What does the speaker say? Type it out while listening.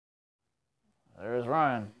There's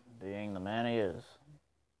Ryan, being the man he is.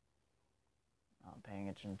 Not paying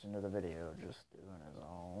attention to the video, just doing his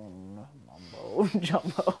own mumbo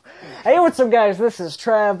jumbo. Hey, what's up, guys? This is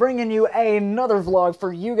Trav, bringing you another vlog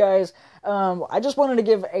for you guys. I just wanted to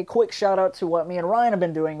give a quick shout out to what me and Ryan have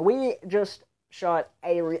been doing. We just shot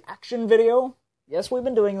a reaction video. Yes, we've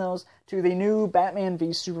been doing those to the new Batman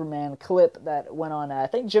v Superman clip that went on, I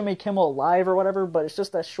think, Jimmy Kimmel Live or whatever, but it's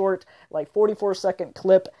just a short, like, 44-second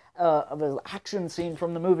clip of an action scene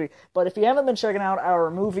from the movie. But if you haven't been checking out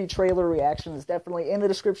our movie trailer reactions, definitely in the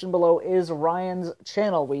description below is Ryan's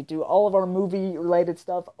channel. We do all of our movie-related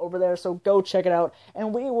stuff over there, so go check it out,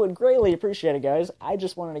 and we would greatly appreciate it, guys. I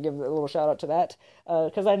just wanted to give a little shout-out to that,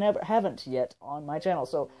 because I haven't yet on my channel,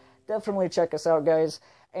 so definitely check us out, guys,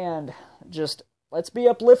 and just... let's be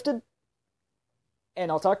uplifted,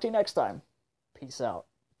 and I'll talk to you next time. Peace out.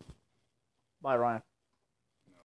 Bye, Ryan.